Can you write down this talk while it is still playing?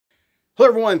Hello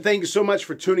everyone, thank you so much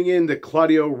for tuning in to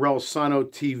Claudio Relsano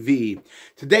TV.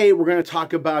 Today we're going to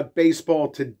talk about baseball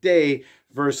today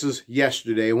versus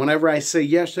yesterday. Whenever I say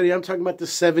yesterday, I'm talking about the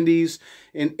 70s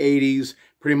and 80s,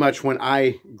 pretty much when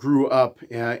I grew up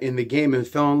in the game and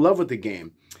fell in love with the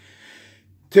game.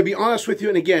 To be honest with you,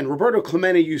 and again, Roberto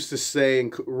Clemente used to say,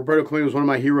 and Roberto Clemente was one of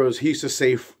my heroes, he used to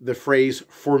say the phrase,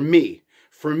 for me.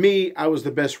 For me, I was the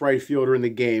best right fielder in the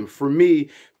game. For me,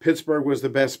 Pittsburgh was the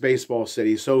best baseball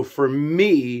city. So for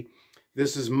me,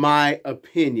 this is my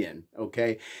opinion,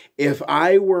 okay? If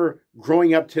I were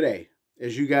growing up today,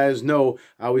 as you guys know,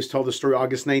 I always tell the story,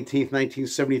 August 19th,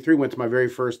 1973, went to my very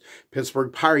first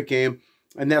Pittsburgh Pirate game.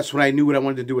 And that's when I knew what I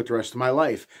wanted to do with the rest of my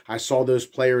life. I saw those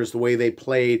players, the way they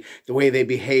played, the way they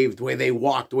behaved, the way they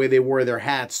walked, the way they wore their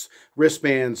hats,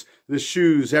 wristbands, the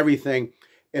shoes, everything.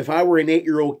 If I were an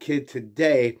 8-year-old kid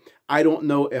today, I don't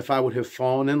know if I would have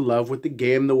fallen in love with the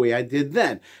game the way I did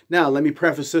then. Now, let me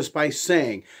preface this by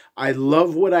saying, I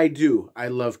love what I do. I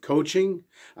love coaching.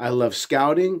 I love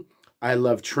scouting. I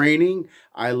love training.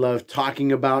 I love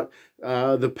talking about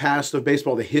the past of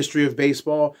baseball, the history of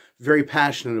baseball. Very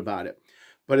passionate about it.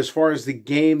 But as far as the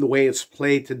game, the way it's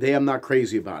played today, I'm not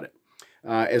crazy about it.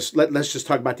 Let's just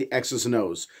talk about the X's and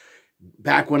O's.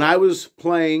 Back when I was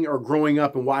playing or growing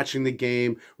up and watching the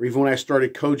game, or even when I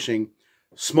started coaching,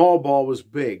 small ball was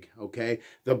big, okay?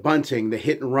 The bunting, the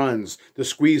hit and runs, the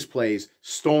squeeze plays,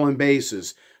 stolen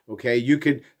bases, okay? You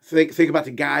could think about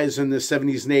the guys in the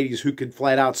 70s and 80s who could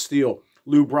flat out steal.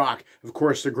 Lou Brock, of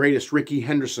course, the greatest, Ricky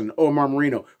Henderson, Omar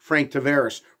Moreno, Frank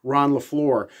Taveras, Ron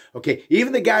LaFleur. Okay,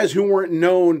 even the guys who weren't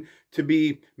known to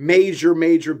be major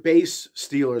base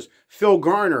stealers. Phil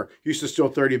Garner used to steal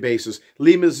 30 bases.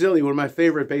 Lee Mazzilli, one of my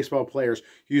favorite baseball players,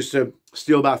 used to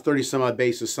steal about 30 some odd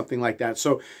bases, something like that.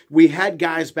 So we had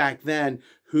guys back then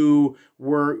who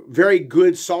were very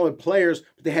good, solid players,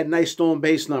 but they had nice stolen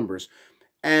base numbers.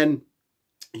 And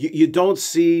you don't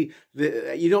see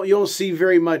you don't see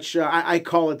very much. I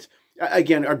call it,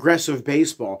 again, aggressive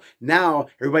baseball. Now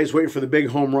everybody's waiting for the big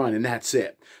home run, and that's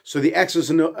it. So the X's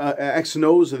and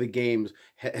O's of the games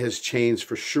has changed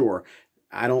for sure.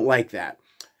 I don't like that.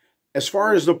 As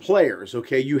far as the players,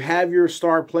 okay, you have your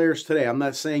star players today. I'm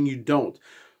not saying you don't,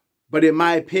 but in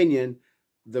my opinion,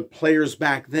 the players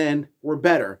back then were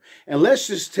better. And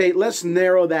let's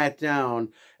narrow that down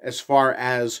as far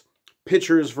as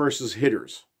pitchers versus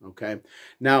hitters, okay?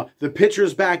 Now, the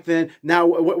pitchers back then, now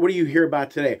what do you hear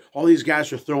about today? All these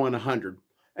guys are throwing 100.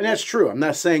 And that's true. I'm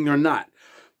not saying they're not.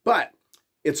 But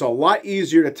it's a lot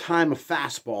easier to time a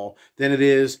fastball than it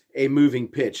is a moving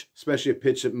pitch, especially a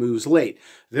pitch that moves late.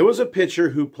 There was a pitcher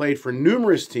who played for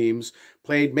numerous teams,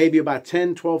 played maybe about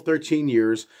 10, 12, 13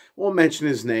 years. Won't mention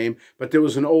his name, but there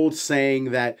was an old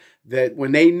saying that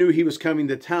when they knew he was coming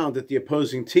to town, that the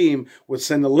opposing team would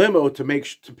send a limo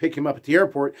to pick him up at the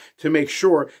airport to make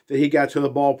sure that he got to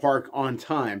the ballpark on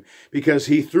time, because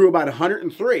he threw about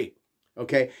 103.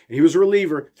 Okay, and he was a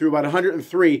reliever, threw about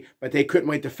 103, but they couldn't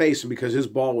wait to face him because his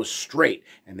ball was straight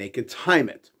and they could time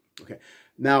it. Okay,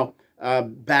 now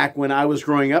back when I was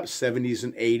growing up, 70s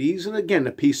and 80s, and again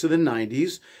a piece of the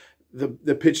 90s,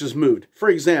 the pitches moved. For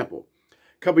example,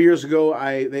 a couple years ago,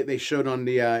 they showed on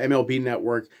the MLB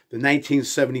Network the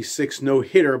 1976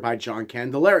 no-hitter by John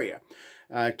Candelaria.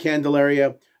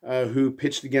 Candelaria, who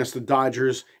pitched against the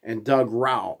Dodgers, and Doug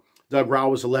Rowell. Doug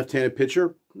Rowell was a left-handed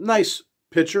pitcher, nice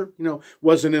pitcher,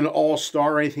 wasn't an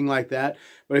all-star or anything like that.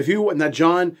 But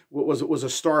John was a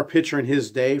star pitcher in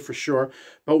his day for sure.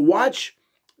 But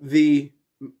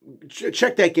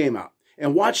check that game out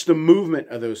and watch the movement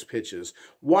of those pitches.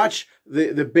 Watch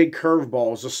the big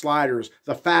curveballs, the sliders,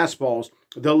 the fastballs,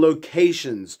 the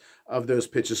locations of those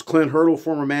pitches. Clint Hurdle,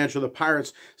 former manager of the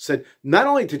Pirates, said not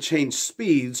only to change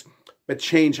speeds, but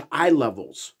change eye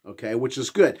levels, okay, which is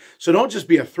good. So don't just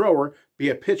be a thrower, be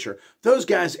a pitcher. Those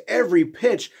guys, every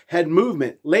pitch had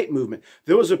movement, late movement.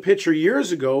 There was a pitcher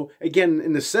years ago, again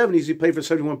in the 70s, he played for the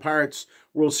 71 Pirates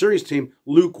World Series team,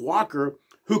 Luke Walker,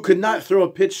 who could not throw a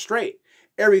pitch straight.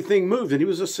 Everything moved, and he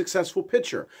was a successful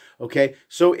pitcher, okay?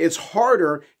 So it's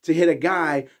harder to hit a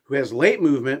guy who has late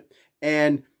movement,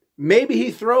 and maybe he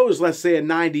throws, let's say, a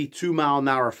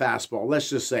 92-mile-an-hour fastball, let's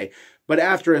just say. But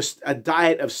after a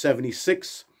diet of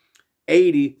 76,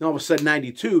 80, and all of a sudden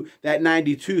 92, that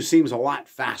 92 seems a lot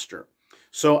faster.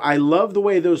 So I love the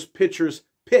way those pitchers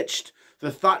pitched,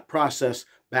 the thought process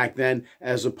back then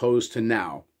as opposed to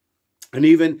now. And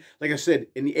even, like I said,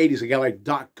 in the 80s, a guy like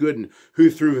Doc Gooden, who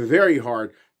threw very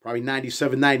hard, probably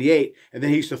 97, 98, and then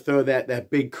he used to throw that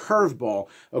big curveball,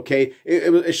 okay?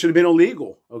 It should have been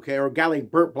illegal, okay? Or a guy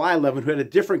like Bert Blyleven who had a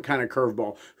different kind of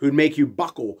curveball who'd make you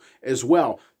buckle as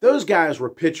well. Those guys were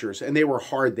pitchers, and they were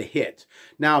hard to hit.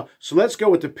 Now, so let's go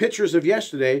with the pitchers of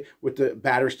yesterday with the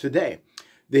batters today.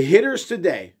 The hitters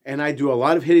today, and I do a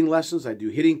lot of hitting lessons, I do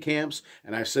hitting camps,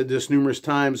 and I've said this numerous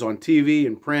times on TV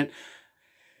and print.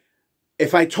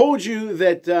 If I told you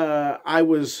that I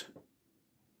was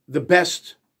the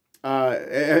best,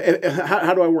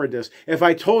 how do I word this? If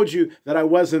I told you that I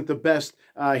wasn't the best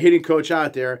hitting coach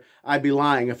out there, I'd be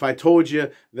lying. If I told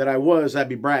you that I was, I'd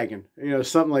be bragging,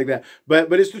 something like that.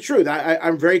 But it's the truth.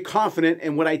 I'm very confident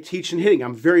in what I teach in hitting.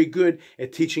 I'm very good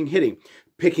at teaching hitting,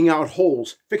 picking out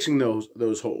holes, fixing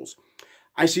those holes.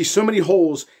 I see so many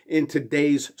holes in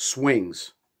today's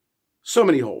swings, so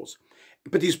many holes.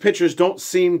 But these pitchers don't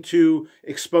seem to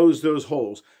expose those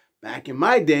holes. Back in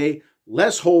my day,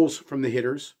 less holes from the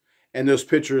hitters, and those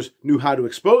pitchers knew how to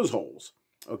expose holes.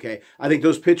 Okay, I think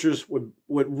those pitchers would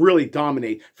really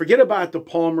dominate. Forget about the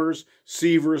Palmers,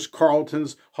 Seavers,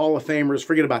 Carltons, Hall of Famers.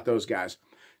 Forget about those guys.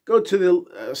 Go to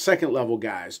the second level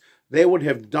guys. They would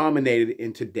have dominated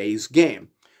in today's game.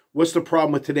 What's the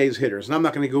problem with today's hitters? And I'm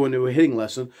not going to go into a hitting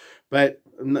lesson, but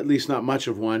at least not much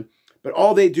of one. But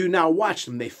all they do now, watch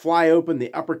them. They fly open,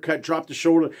 they uppercut, drop the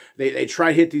shoulder. They try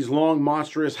to hit these long,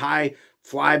 monstrous, high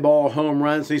fly ball home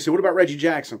runs. And you say, what about Reggie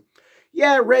Jackson?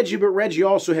 Yeah, Reggie, but Reggie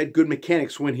also had good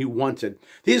mechanics when he wanted.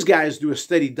 These guys do a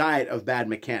steady diet of bad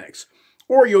mechanics.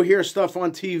 Or you'll hear stuff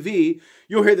on TV.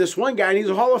 You'll hear this one guy, and he's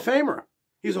a Hall of Famer.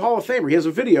 He's a Hall of Famer. He has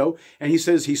a video, and he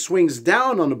says he swings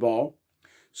down on the ball.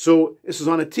 So this is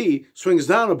on a tee, swings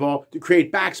down the ball to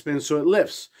create backspin so it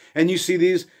lifts. And you see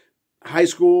these high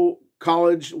school,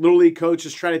 college, little league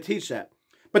coaches try to teach that.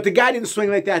 But the guy didn't swing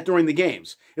like that during the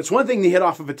games. It's one thing to hit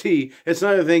off of a tee. It's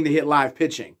another thing to hit live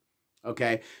pitching.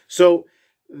 Okay, so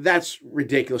that's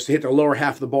ridiculous to hit the lower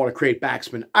half of the ball to create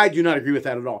backspin. I do not agree with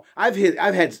that at all. I've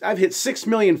hit 6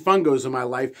 million fungos in my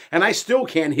life, and I still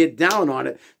can't hit down on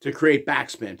it to create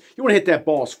backspin. You want to hit that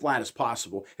ball as flat as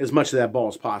possible, as much of that ball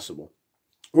as possible.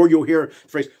 Or you'll hear the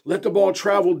phrase, let the ball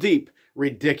travel deep.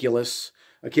 Ridiculous.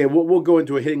 Okay, we'll go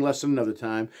into a hitting lesson another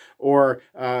time. Or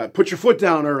put your foot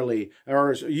down early.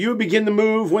 Or you begin to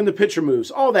move when the pitcher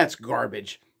moves. All that's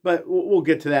garbage. But we'll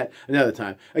get to that another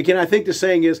time. Again, I think the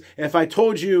saying is, if I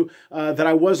told you that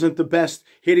I wasn't the best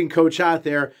hitting coach out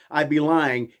there, I'd be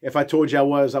lying. If I told you I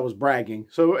was bragging.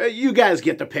 So you guys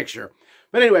get the picture.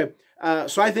 But anyway,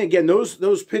 so I think, again,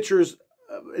 those pitchers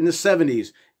in the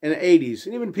 70s and the 80s,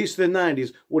 and even a piece of the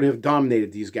 90s, would have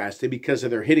dominated these guys because of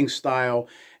their hitting style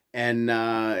and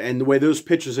the way those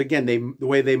pitchers, again, the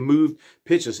way they moved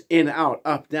pitches in, out,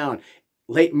 up, down.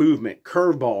 Late movement,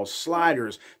 curveballs,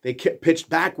 sliders. They pitched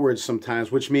backwards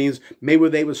sometimes, which means maybe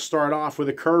they would start off with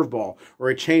a curveball or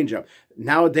a changeup.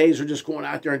 Nowadays, they're just going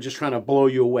out there and just trying to blow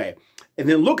you away. And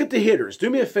then look at the hitters. Do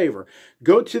me a favor.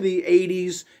 Go to the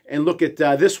 80s and look at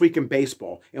This Week in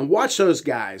Baseball and watch those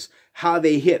guys, how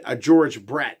they hit. A George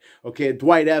Brett, okay,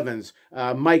 Dwight Evans,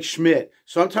 Mike Schmidt.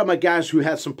 So I'm talking about guys who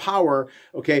had some power,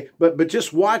 okay, but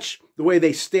just watch the way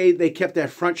they kept that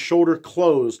front shoulder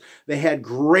closed. They had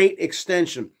great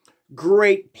extension,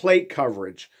 great plate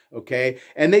coverage, okay?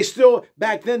 And they still,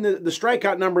 back then, the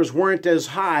strikeout numbers weren't as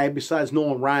high, besides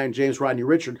Nolan Ryan, James Rodney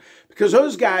Richard, because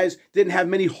those guys didn't have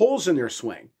many holes in their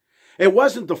swing. It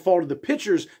wasn't the fault of the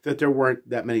pitchers that there weren't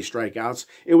that many strikeouts.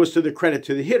 It was to the credit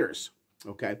to the hitters,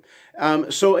 okay?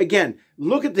 So again,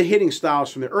 look at the hitting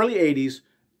styles from the early 80s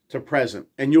to present,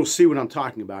 and you'll see what I'm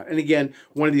talking about. And again,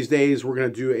 one of these days, we're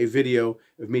going to do a video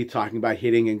of me talking about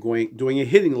hitting and doing a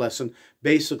hitting lesson,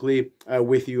 basically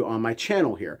with you on my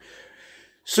channel here.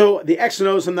 So the X and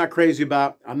O's I'm not crazy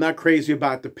about. I'm not crazy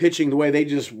about the pitching, the way they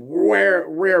just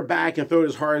rear back and throw it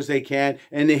as hard as they can,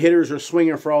 and the hitters are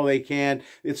swinging for all they can.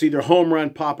 It's either home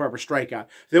run, pop-up, or strikeout.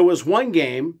 There was one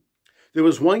game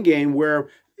where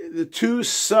the two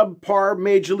subpar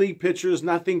major league pitchers,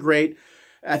 nothing great.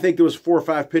 I think there was 4 or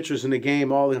 5 pitchers in the game,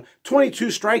 22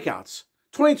 strikeouts.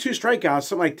 22 strikeouts,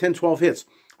 something like 10, 12 hits.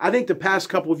 I think the past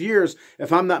couple of years,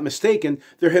 if I'm not mistaken,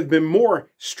 there have been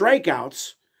more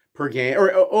strikeouts per game,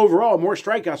 or overall more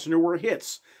strikeouts than there were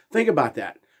hits. Think about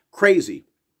that. Crazy.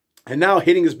 And now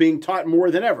hitting is being taught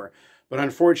more than ever. But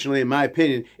unfortunately, in my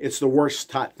opinion, it's the worst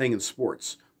taught thing in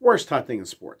sports. Worst taught thing in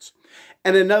sports.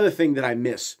 And another thing that I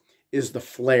miss is the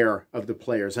flair of the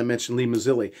players. I mentioned Lee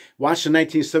Mazzilli. Watch the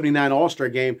 1979 All-Star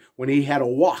game when he had a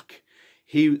walk.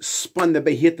 he spun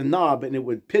he hit the knob and it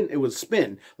would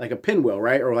spin like a pinwheel,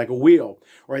 right? Or like a wheel.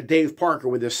 Or a Dave Parker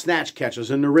with his snatch catches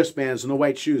and the wristbands and the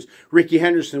white shoes. Ricky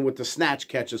Henderson with the snatch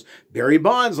catches. Barry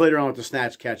Bonds later on with the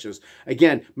snatch catches.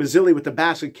 Again, Mazzilli with the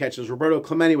basket catches. Roberto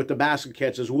Clemente with the basket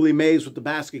catches. Willie Mays with the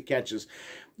basket catches.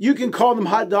 You can call them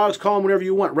hot dogs, call them whatever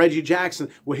you want. Reggie Jackson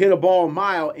would hit a ball a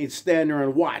mile and stand there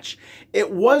and watch.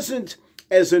 It wasn't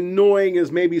as annoying as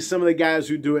maybe some of the guys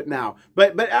who do it now.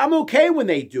 But I'm okay when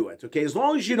they do it, okay? As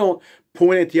long as you don't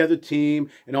point at the other team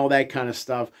and all that kind of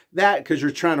stuff. That, because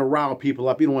you're trying to rile people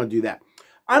up, you don't want to do that.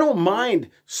 I don't mind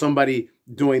somebody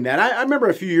doing that. I remember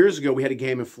a few years ago we had a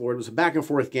game in Florida. It was a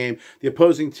back-and-forth game. The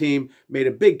opposing team made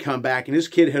a big comeback, and his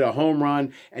kid hit a home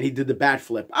run, and he did the bat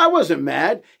flip. I wasn't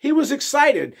mad. He was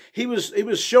excited. He was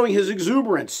showing his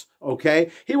exuberance,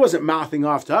 okay? He wasn't mouthing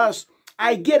off to us.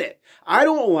 I get it. I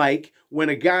don't like when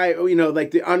a guy, you know,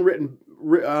 like the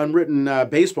unwritten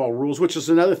baseball rules, which is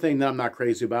another thing that I'm not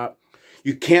crazy about.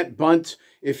 You can't bunt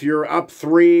if you're up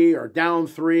 3 or down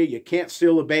 3. You can't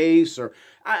steal a base. Or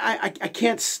I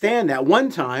can't stand that.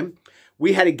 One time,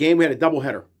 we had a game, we had a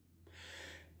doubleheader.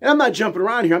 And I'm not jumping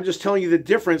around here. I'm just telling you the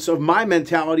difference of my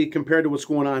mentality compared to what's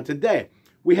going on today.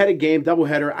 We had a game,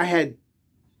 doubleheader. I had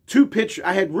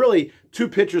really two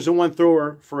pitchers and one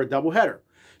thrower for a doubleheader.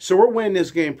 So we're winning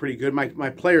this game pretty good. My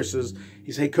player says,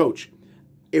 he said, hey, coach,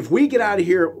 if we get out of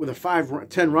here with a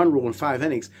 10-run rule in 5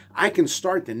 innings, I can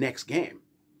start the next game.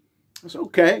 I said,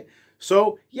 okay.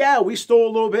 So, yeah, we stole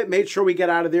a little bit, made sure we got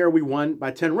out of there. We won by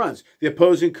 10 runs. The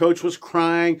opposing coach was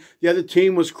crying. The other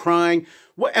team was crying.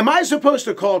 What, am I supposed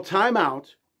to call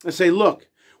timeout and say, look,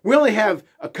 we only have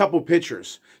a couple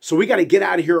pitchers, so we got to get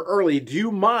out of here early. Do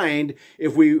you mind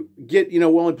if we we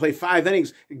only play 5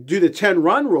 innings, do the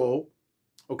 10-run rule?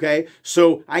 Okay,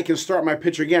 so I can start my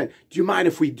pitcher again. Do you mind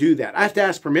if we do that? I have to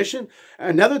ask permission.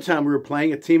 Another time we were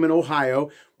playing a team in Ohio.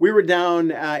 We were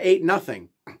down 8-0.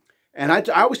 And I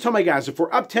always tell my guys, if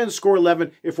we're up 10, score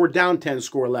 11. If we're down 10,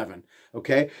 score 11.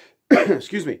 Okay?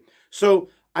 Excuse me. So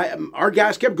our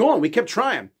guys kept going. We kept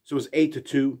trying. So it was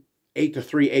 8-2,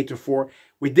 8-3, 8-4.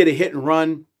 We did a hit and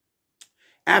run.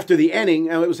 After the inning,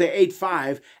 it was at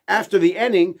 8-5. After the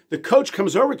inning, the coach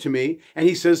comes over to me and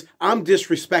he says, I'm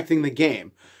disrespecting the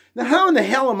game. Now, how in the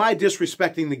hell am I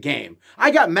disrespecting the game? I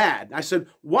got mad. I said,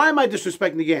 why am I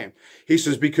disrespecting the game? He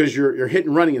says, because you're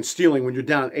hitting, running, and stealing when you're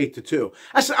down 8-2.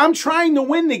 I said, I'm trying to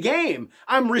win the game.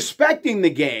 I'm respecting the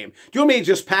game. Do you want me to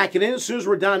just pack it in as soon as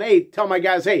we're down 8? Tell my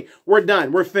guys, hey, we're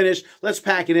done. We're finished. Let's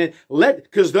pack it in.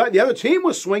 Because the other team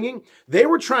was swinging. They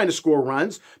were trying to score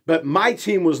runs, but my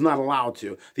team was not allowed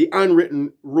to. The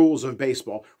unwritten rules of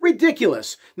baseball.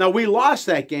 Ridiculous. Now, we lost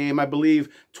that game, I believe,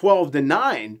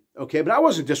 12-9. Okay, but I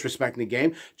wasn't disrespecting the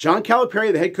game. John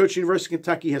Calipari, the head coach of the University of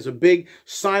Kentucky, has a big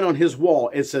sign on his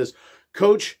wall. It says,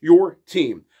 coach your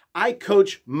team. I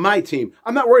coach my team.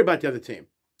 I'm not worried about the other team.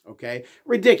 Okay,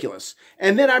 ridiculous.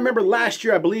 And then I remember last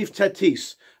year, I believe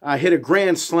Tatis hit a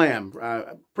grand slam.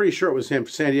 Pretty sure it was him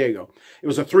for San Diego. It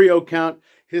was a 3-0 count.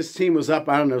 His team was up,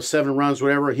 7 runs,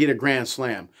 whatever. He hit a grand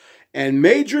slam. And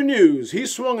major news, he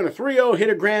swung on a 3-0, hit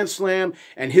a grand slam,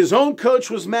 and his own coach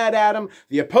was mad at him.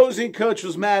 The opposing coach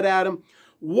was mad at him.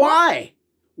 Why?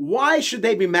 Why should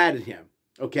they be mad at him?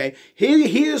 Okay,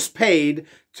 he is paid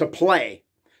to play,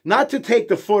 not to take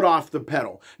the foot off the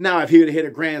pedal. Now, if he would have hit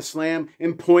a grand slam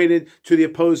and pointed to the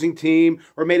opposing team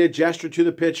or made a gesture to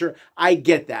the pitcher, I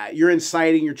get that. You're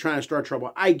inciting, you're trying to start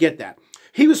trouble. I get that.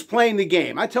 He was playing the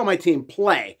game. I tell my team,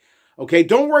 play. Okay,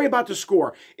 don't worry about the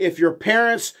score. If your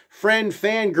parents, friend,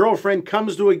 fan, girlfriend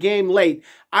comes to a game late,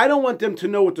 I don't want them to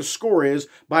know what the score is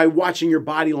by watching your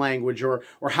body language or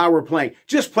how we're playing.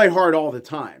 Just play hard all the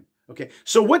time. Okay,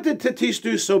 so what did Tatis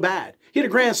do so bad? He had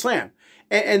a grand slam.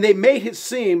 And they made it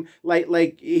seem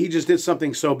like he just did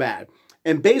something so bad.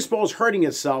 And baseball is hurting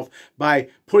itself by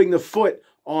putting the foot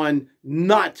on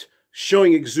not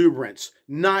showing exuberance,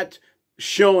 not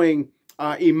showing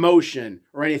emotion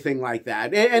or anything like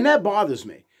that. And that bothers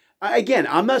me. Again,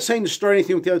 I'm not saying to start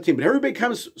anything with the other team, but everybody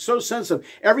becomes so sensitive.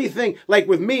 Everything, like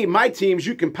with me, my teams,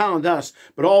 you can pound us,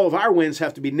 but all of our wins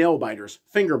have to be nail biters,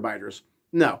 finger biters.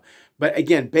 No. But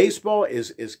again, baseball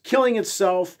is killing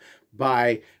itself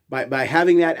by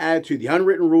having that attitude, the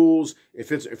unwritten rules. If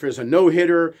there's a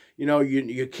no-hitter,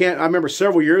 you can't. I remember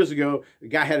several years ago, the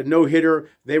guy had a no-hitter.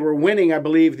 They were winning, I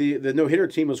believe the no-hitter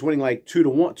team was winning like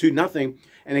 2-0,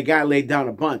 and a guy laid down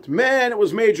a bunt. Man, it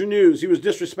was major news. He was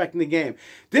disrespecting the game.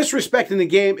 Disrespecting the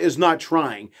game is not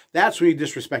trying. That's when you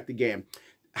disrespect the game.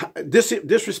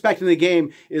 Disrespecting the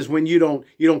game is when you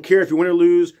don't care if you win or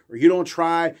lose, or you don't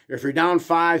try, or if you're down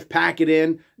 5, pack it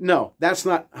in. No, that's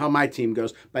not how my team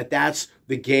goes. But that's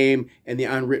the game and the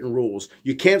unwritten rules.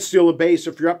 You can't steal a base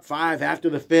if you're up 5 after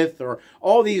the 5th, or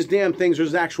all these damn things.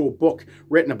 There's an actual book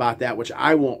written about that, which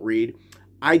I won't read.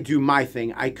 I do my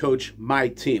thing. I coach my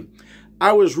team.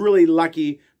 I was really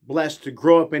lucky, blessed to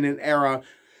grow up in an era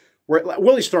where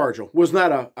Willie Stargell was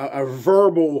not a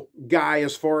verbal guy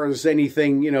as far as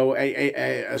anything,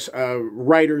 a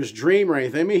writer's dream or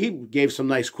anything. I mean, he gave some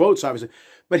nice quotes, obviously,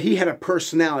 but he had a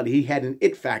personality. He had an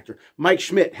it factor. Mike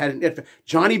Schmidt had an it factor.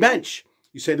 Johnny Bench,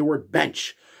 you say the word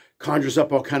bench, conjures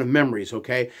up all kind of memories,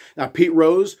 okay? Now, Pete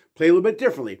Rose played a little bit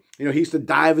differently. He used to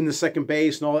dive into second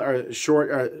base and all, or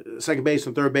second base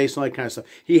and third base and all that kind of stuff.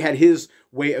 He had his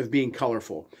way of being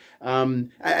colorful.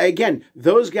 Again,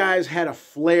 those guys had a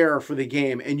flair for the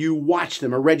game, and you watched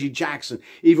them. Or Reggie Jackson,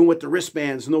 even with the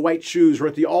wristbands and the white shoes, or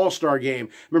at the All-Star game.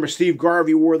 Remember, Steve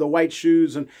Garvey wore the white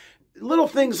shoes, and little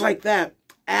things like that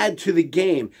add to the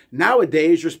game.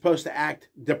 Nowadays, you're supposed to act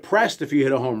depressed if you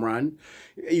hit a home run.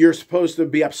 You're supposed to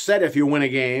be upset if you win a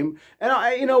game.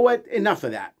 And you know what? Enough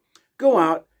of that. Go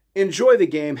out, enjoy the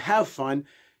game, have fun,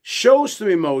 show some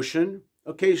emotion,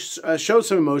 okay? Show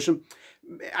some emotion.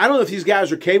 I don't know if these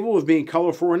guys are capable of being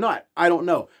colorful or not. I don't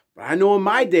know. But I know in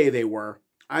my day they were.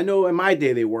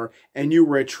 And you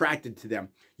were attracted to them.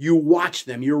 You watched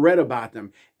them, you read about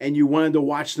them, and you wanted to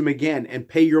watch them again and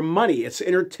pay your money. It's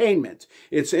entertainment.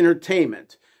 It's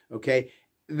entertainment, okay?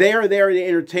 They are there to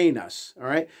entertain us, all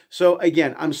right? So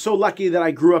again, I'm so lucky that I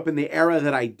grew up in the era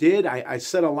that I did. I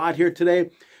said a lot here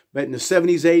today, but in the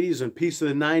 70s, 80s, and piece of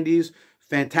the 90s,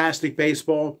 fantastic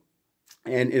baseball.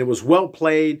 And it was well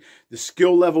played. The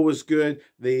skill level was good.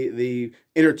 The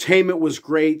entertainment was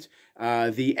great.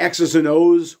 The X's and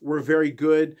O's were very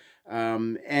good.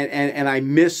 And I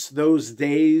miss those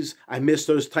days. I miss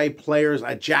those type players.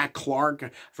 Jack Clark,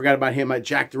 I forgot about him.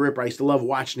 Jack the Ripper, I used to love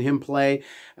watching him play.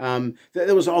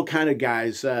 There was all kind of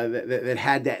guys that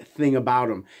had that thing about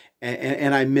them.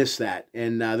 And I miss that.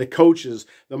 And the coaches,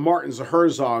 the Martins, the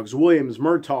Herzogs, Williams,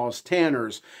 Murtaughs,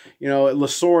 Tanners,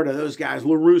 Lasorda, those guys,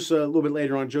 La Russa a little bit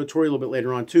later on, Joe Torre a little bit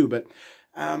later on too. But,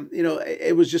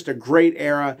 it was just a great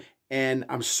era. And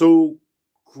I'm so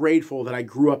grateful that I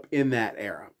grew up in that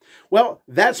era. Well,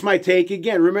 that's my take.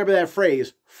 Again, remember that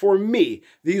phrase, for me.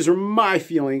 These are my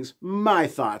feelings, my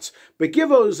thoughts. But give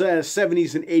those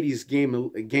 70s and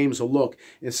 80s games a look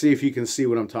and see if you can see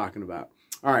what I'm talking about.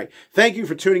 All right. Thank you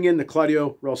for tuning in to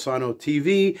Claudio Relsano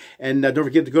TV. And don't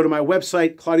forget to go to my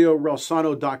website,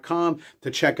 claudiorelsano.com, to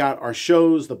check out our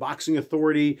shows, The Boxing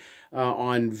Authority,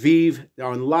 on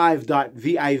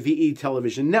live.vive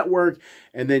television network.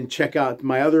 And then check out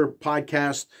my other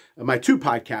podcast, my 2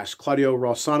 podcasts, Claudio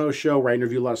Relsano Show, where I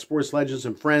interview a lot of sports legends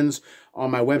and friends, on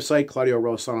my website,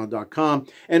 claudiorelsano.com.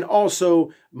 And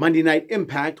also Monday Night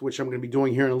Impact, which I'm going to be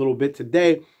doing here in a little bit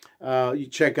today. You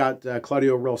check out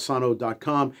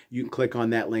claudiorelsano.com. You can click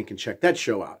on that link and check that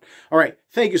show out. All right.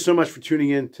 Thank you so much for tuning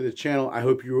in to the channel. I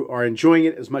hope you are enjoying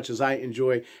it as much as I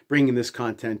enjoy bringing this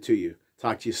content to you.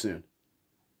 Talk to you soon.